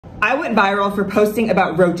I went viral for posting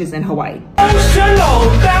about roaches in Hawaii.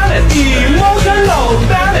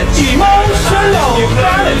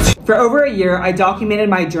 For over a year, I documented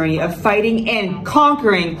my journey of fighting and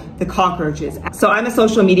conquering the cockroaches. So I'm a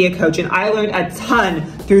social media coach and I learned a ton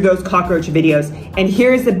through those cockroach videos. And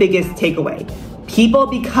here's the biggest takeaway. People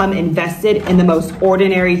become invested in the most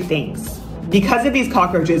ordinary things. Because of these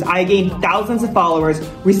cockroaches, I gained thousands of followers,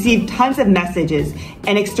 received tons of messages,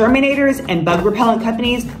 and exterminators and bug repellent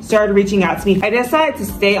companies started reaching out to me. I decided to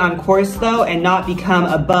stay on course though and not become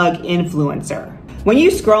a bug influencer. When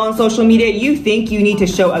you scroll on social media, you think you need to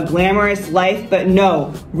show a glamorous life, but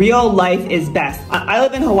no, real life is best. I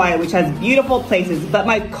live in Hawaii, which has beautiful places, but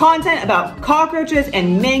my content about cockroaches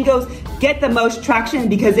and mangoes get the most traction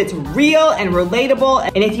because it's real and relatable.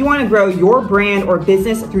 And if you want to grow your brand or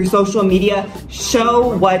business through social media,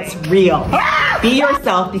 show what's real. Be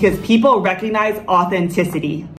yourself because people recognize authenticity.